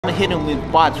to hit him with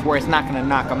spots where it's not gonna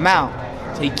knock him out,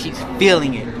 so he keeps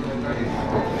feeling it.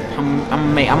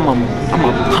 I'm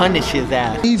gonna punish his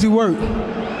ass. Easy work.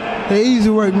 Hey, easy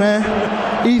work,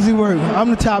 man. Easy work. I'm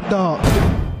the top dog.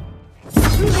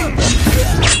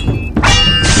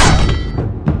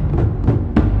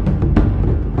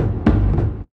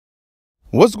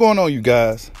 What's going on, you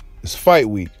guys? It's fight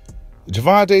week.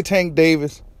 Gervonta Tank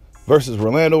Davis versus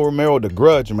Rolando Romero, the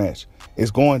Grudge match is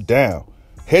going down.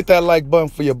 Hit that like button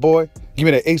for your boy. Give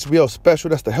me that HBO special.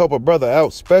 That's the Help a Brother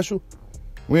Out special.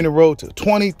 We're in the road to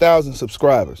 20,000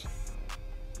 subscribers.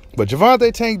 But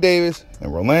Gervonta Tank Davis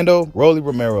and Rolando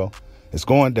Romero is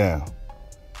going down.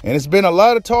 And it's been a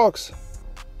lot of talks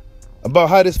about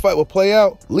how this fight will play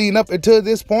out leading up until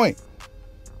this point.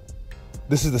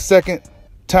 This is the second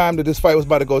time that this fight was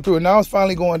about to go through, and now it's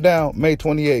finally going down May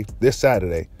 28th, this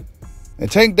Saturday. And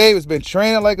Tank Davis been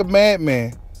training like a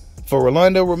madman for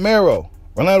Rolando Romero.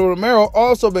 Rolando Romero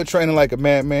also been training like a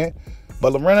madman,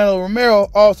 but Rolando Romero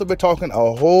also been talking a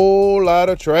whole lot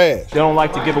of trash. They don't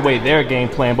like to give away their game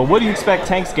plan, but what do you expect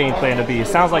Tank's game plan to be? It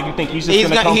sounds like you think he's just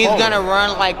going to come forward. He's going to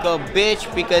run like a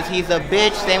bitch because he's a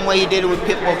bitch, same way he did it with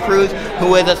Pitbull Cruz,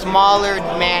 who is a smaller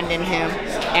man than him,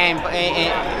 and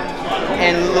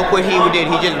look what he did.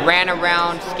 He just ran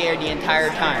around scared the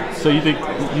entire time. So you think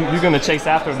you're going to chase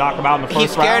after and knock him out in the first round?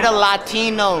 He's scared of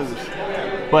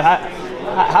Latinos. But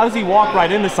how does he walk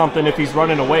right into something if he's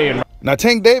running away? Now,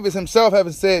 Tank Davis himself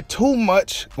haven't said too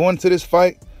much going into this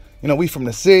fight. You know, we from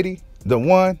the city, the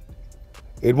one.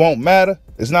 It won't matter.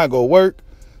 It's not going to work.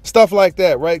 Stuff like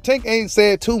that, right? Tank ain't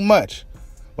said too much.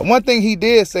 But one thing he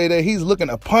did say that he's looking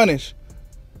to punish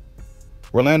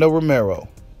Rolando Romero.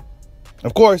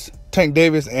 Of course, Tank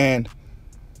Davis and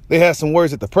they had some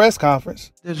words at the press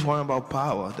conference. They're just worrying about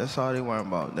power. That's all they worrying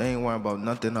about. They ain't worrying about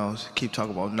nothing else. Keep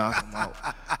talking about knocking him out.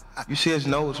 You see his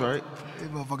nose, right? This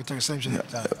motherfucker take the same shit every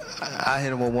time. I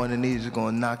hit him with one of these, just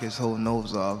gonna knock his whole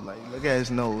nose off. Like, look at his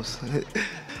nose.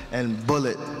 And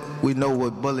Bullet, we know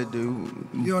what Bullet do.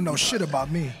 You don't know shit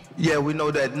about me. Yeah, we know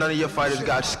that none of your fighters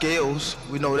got skills.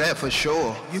 We know that for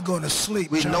sure. You going to sleep,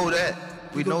 We John. know that.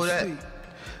 We know that. Sleep.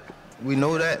 We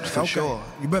know that for sure.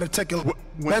 You better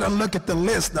better look at the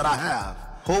list that I have.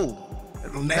 Who?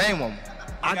 Name them.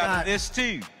 I got this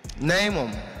too. Name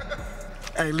them.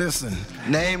 Hey, listen.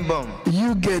 Name them.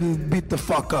 You getting beat the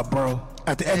fuck up, bro.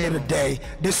 At the end of the day,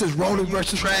 this is Rolling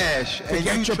versus trash. And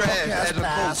Forget you your trash punk ass as a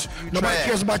pass. coach. You Nobody trash.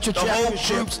 cares about your The whole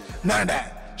championships. group. None of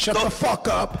that. Shut the fuck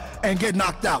up and get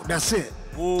knocked out. That's it.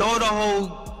 Throw the whole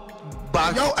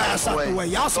box Your ass out away. the way.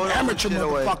 Y'all some Throw the amateur shit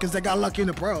away. motherfuckers that got lucky in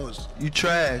the pros. You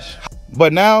trash.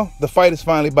 But now the fight is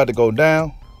finally about to go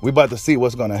down. We're about to see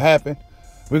what's going to happen.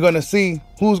 We're going to see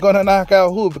who's going to knock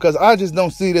out who, because I just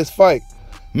don't see this fight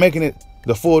making it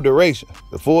the full duration,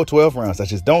 the full 12 rounds. I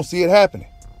just don't see it happening.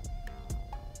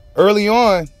 Early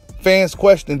on, fans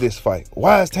questioned this fight.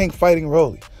 Why is Tank fighting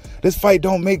Rolly? This fight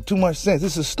don't make too much sense.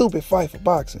 This is a stupid fight for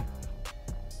boxing.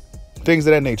 Things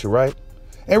of that nature, right?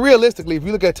 And realistically, if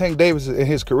you look at Tank Davis in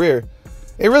his career,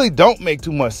 it really don't make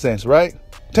too much sense, right?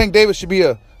 Tank Davis should be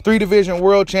a 3-division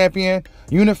world champion,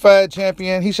 unified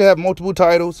champion. He should have multiple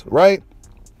titles, right?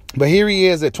 But here he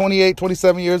is at 28,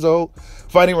 27 years old,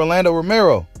 fighting Rolando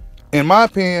Romero. In my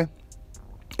opinion,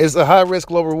 it's a high-risk,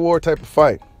 low-reward type of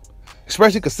fight,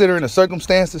 especially considering the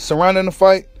circumstances surrounding the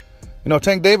fight. You know,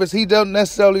 Tank Davis, he doesn't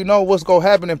necessarily know what's going to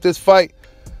happen if this fight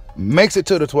makes it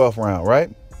to the 12th round, right?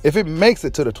 If it makes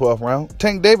it to the 12th round,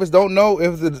 Tank Davis don't know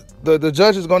if the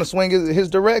judge is going to swing his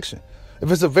direction.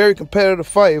 If it's a very competitive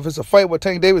fight, if it's a fight where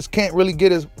Tank Davis can't really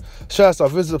get his shots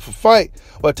off, if it's a fight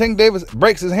where Tank Davis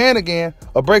breaks his hand again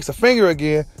or breaks a finger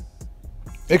again,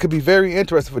 it could be very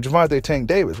interesting for Gervonta Tank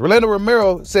Davis. Rolando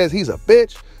Romero says he's a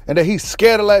bitch and that he's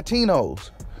scared of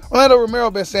Latinos. Rolando Romero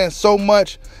been saying so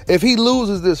much. If he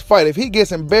loses this fight, if he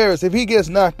gets embarrassed, if he gets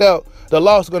knocked out, the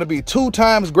loss is going to be 2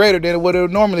 times greater than it would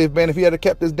have normally have been if he had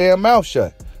kept his damn mouth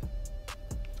shut.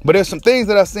 But there's some things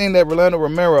that I've seen that Rolando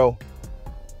Romero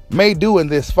may do in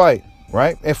this fight,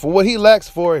 right? And for what he lacks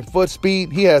for in foot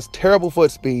speed, he has terrible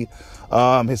foot speed.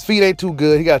 His feet ain't too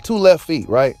good. He got 2 left feet,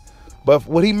 right? But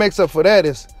what he makes up for that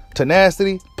is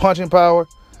tenacity, punching power.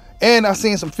 And I've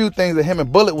seen some few things that him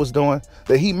and Bullet was doing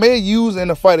that he may use in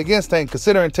the fight against Tank,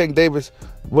 considering Tank Davis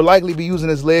will likely be using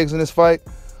his legs in this fight.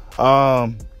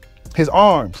 His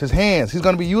arms, his hands. He's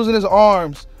going to be using his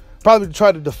arms probably to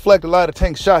try to deflect a lot of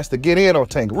Tank's shots to get in on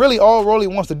Tank. Really, all Rolly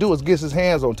wants to do is get his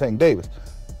hands on Tank Davis.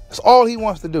 That's all he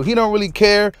wants to do. He don't really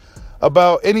care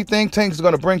about anything Tank's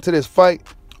going to bring to this fight.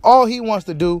 All he wants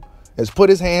to do is put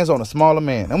his hands on a smaller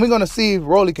man. And we're going to see if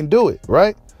Rolly can do it,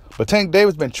 right? But Tank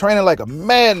Davis been training like a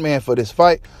madman for this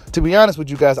fight. To be honest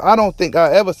with you guys, I don't think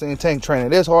I ever seen Tank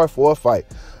training this hard for a fight.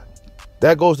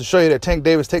 That goes to show you that Tank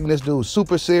Davis taking this dude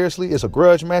super seriously. It's a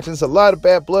grudge match, and it's a lot of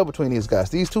bad blood between these guys.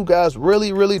 These two guys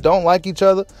really, really don't like each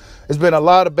other. It's been a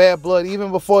lot of bad blood even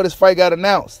before this fight got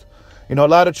announced. You know, a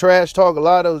lot of trash talk, a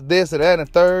lot of this and that and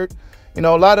third. You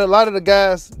know, a lot of the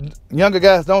guys, younger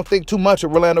guys, don't think too much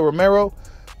of Rolando Romero.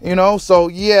 You know, so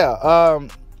yeah,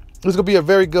 it's gonna be a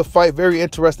very good fight, very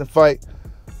interesting fight.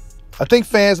 I think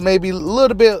fans may be a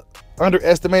little bit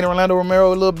underestimating Rolando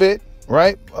Romero a little bit.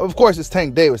 Right? Of course, it's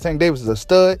Tank Davis. Tank Davis is a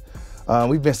stud.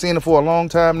 We've been seeing him for a long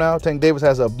time now. Tank Davis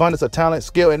has an abundance of talent,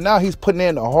 skill, and now he's putting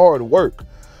in the hard work.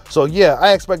 So, yeah,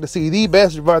 I expect to see the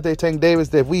best Gervonta Tank Davis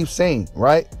that we've seen,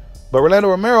 right? But Rolando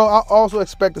Romero, I also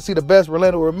expect to see the best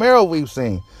Rolando Romero we've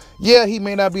seen. Yeah, he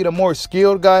may not be the more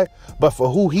skilled guy, but for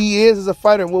who he is as a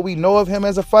fighter and what we know of him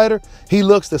as a fighter, he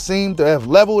looks to seem to have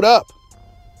leveled up.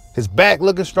 His back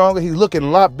looking stronger. He's looking a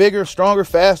lot bigger, stronger,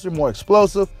 faster, more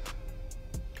explosive.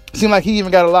 Seems like he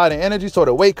even got a lot of energy, so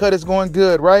the weight cut is going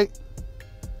good, right?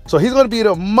 So he's going to be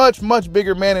the much, much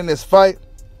bigger man in this fight.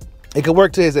 It could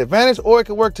work to his advantage or it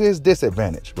could work to his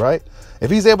disadvantage, right? If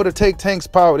he's able to take Tank's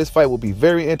power, this fight will be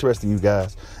very interesting, you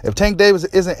guys. If Tank Davis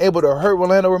isn't able to hurt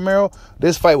Rolando Romero,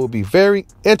 this fight will be very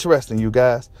interesting, you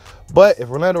guys. But if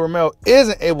Rolando Romero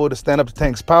isn't able to stand up to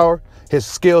Tank's power, his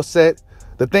skill set,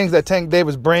 the things that Tank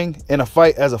Davis bring in a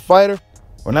fight as a fighter,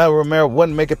 Rolando Romero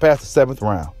wouldn't make it past the 7th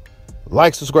round.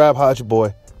 Like, subscribe, holla at your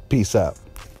boy. Peace out.